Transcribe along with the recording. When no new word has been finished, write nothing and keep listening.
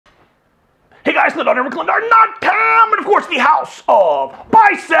Hey guys, LeonRickLendar.com, and of course the House of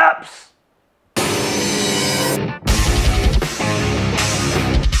Biceps.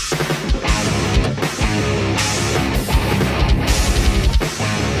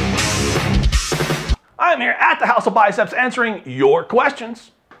 I'm here at the House of Biceps answering your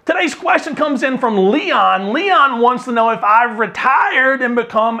questions. Today's question comes in from Leon. Leon wants to know if I've retired and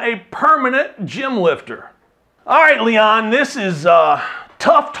become a permanent gym lifter. All right, Leon, this is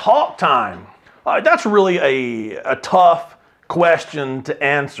tough talk time. That's really a tough question to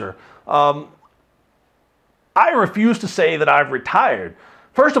answer. I refuse to say that I've retired.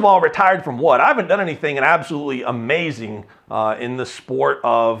 First of all, retired from what? I haven't done anything absolutely amazing in the sport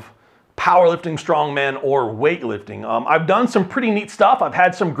of powerlifting, strongman, or weightlifting. I've done some pretty neat stuff. I've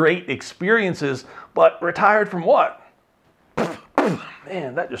had some great experiences, but retired from what?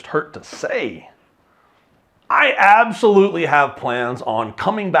 Man, that just hurt to say. I absolutely have plans on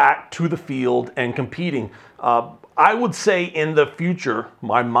coming back to the field and competing. I would say in the future,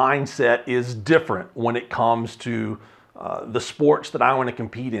 my mindset is different when it comes to the sports that I want to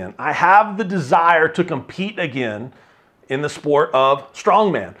compete in. I have the desire to compete again in the sport of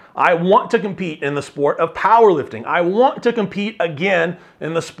strongman. I want to compete in the sport of powerlifting. I want to compete again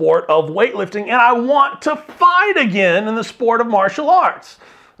in the sport of weightlifting, and I want to fight again in the sport of martial arts.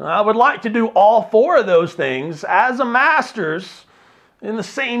 I would like to do all four of those things as a master's in the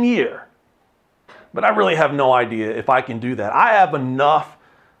same year. But I really have no idea if I can do that. I have enough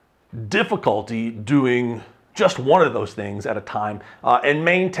difficulty doing just one of those things at a time and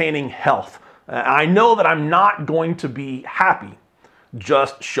maintaining health. I know that I'm not going to be happy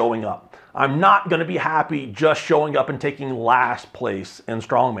just showing up. I'm not going to be happy just showing up and taking last place in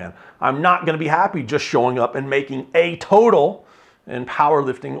strongman. I'm not going to be happy just showing up and making a total in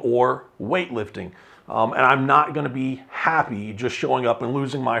powerlifting or weightlifting. And I'm not going to be happy just showing up and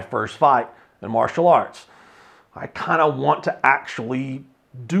losing my first fight in martial arts. I kind of want to actually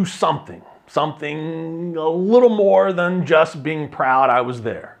do something a little more than just being proud I was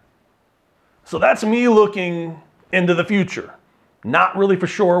there. So that's me looking into the future. Not really for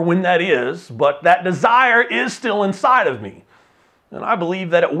sure when that is, but that desire is still inside of me. And I believe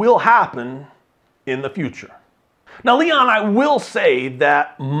that it will happen in the future. Now, Leon, I will say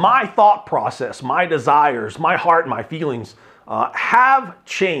that my thought process, my desires, my heart, my feelings have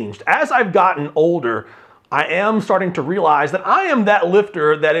changed. As I've gotten older, I am starting to realize that I am that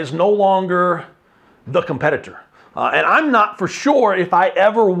lifter that is no longer the competitor. And I'm not for sure if I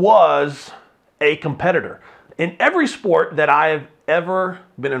ever was a competitor. In every sport that I've ever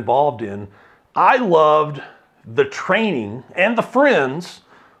been involved in, I loved the training and the friends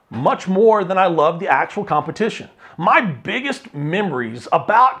much more than I loved the actual competition. My biggest memories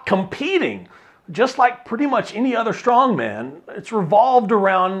about competing, just like pretty much any other strongman, it's revolved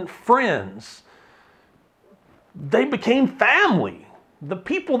around friends. They became family. The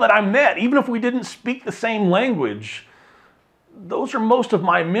people that I met, even if we didn't speak the same language, those are most of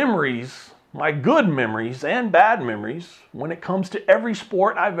my memories, my good memories and bad memories when it comes to every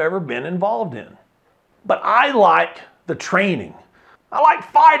sport I've ever been involved in. But I like the training. I like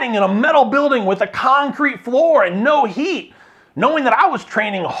fighting in a metal building with a concrete floor and no heat, knowing that I was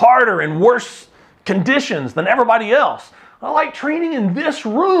training harder in worse conditions than everybody else. I like training in this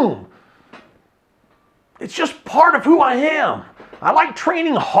room. It's just part of who I am. I like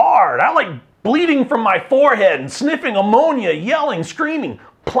training hard. I like bleeding from my forehead and sniffing ammonia, yelling, screaming,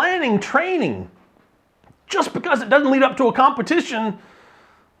 planning training. Just because it doesn't lead up to a competition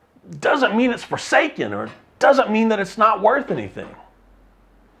doesn't mean it's forsaken or doesn't mean that it's not worth anything.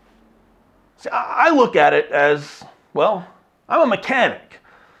 See, I look at it as, well, I'm a mechanic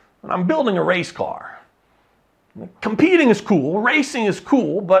and I'm building a race car. Competing is cool, racing is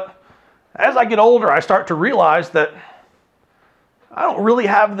cool, but as I get older, I start to realize that I don't really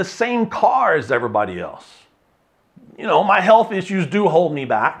have the same car as everybody else. You know, my health issues do hold me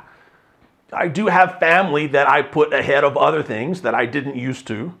back. I do have family that I put ahead of other things that I didn't used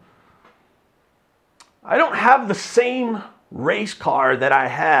to. I don't have the same race car that I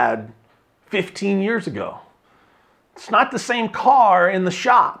had 15 years ago. It's not the same car in the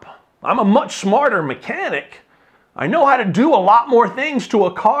shop. I'm a much smarter mechanic. I know how to do a lot more things to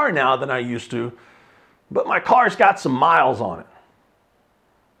a car now than I used to, but my car's got some miles on it.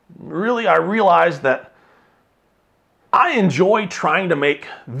 Really, I realized that I enjoy trying to make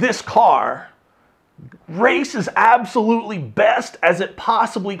this car race as absolutely best as it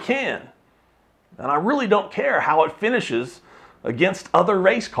possibly can. And I really don't care how it finishes against other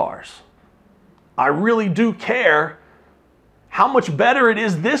race cars. I really do care how much better it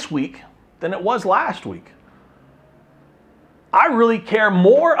is this week than it was last week. I really care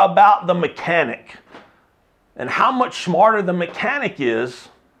more about the mechanic and how much smarter the mechanic is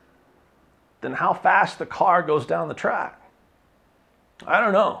than how fast the car goes down the track. I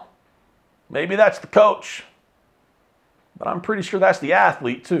don't know. Maybe that's the coach, but I'm pretty sure that's the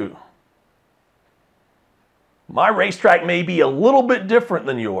athlete too. My racetrack may be a little bit different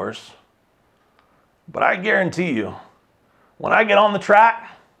than yours, but I guarantee you, when I get on the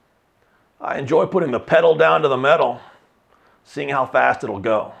track, I enjoy putting the pedal down to the metal, seeing how fast it'll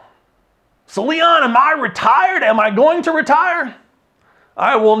go. So Leon, am I retired? Am I going to retire?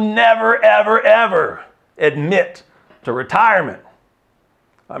 I will never, ever, ever admit to retirement.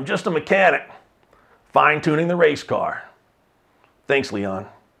 I'm just a mechanic, fine-tuning the race car. Thanks, Leon.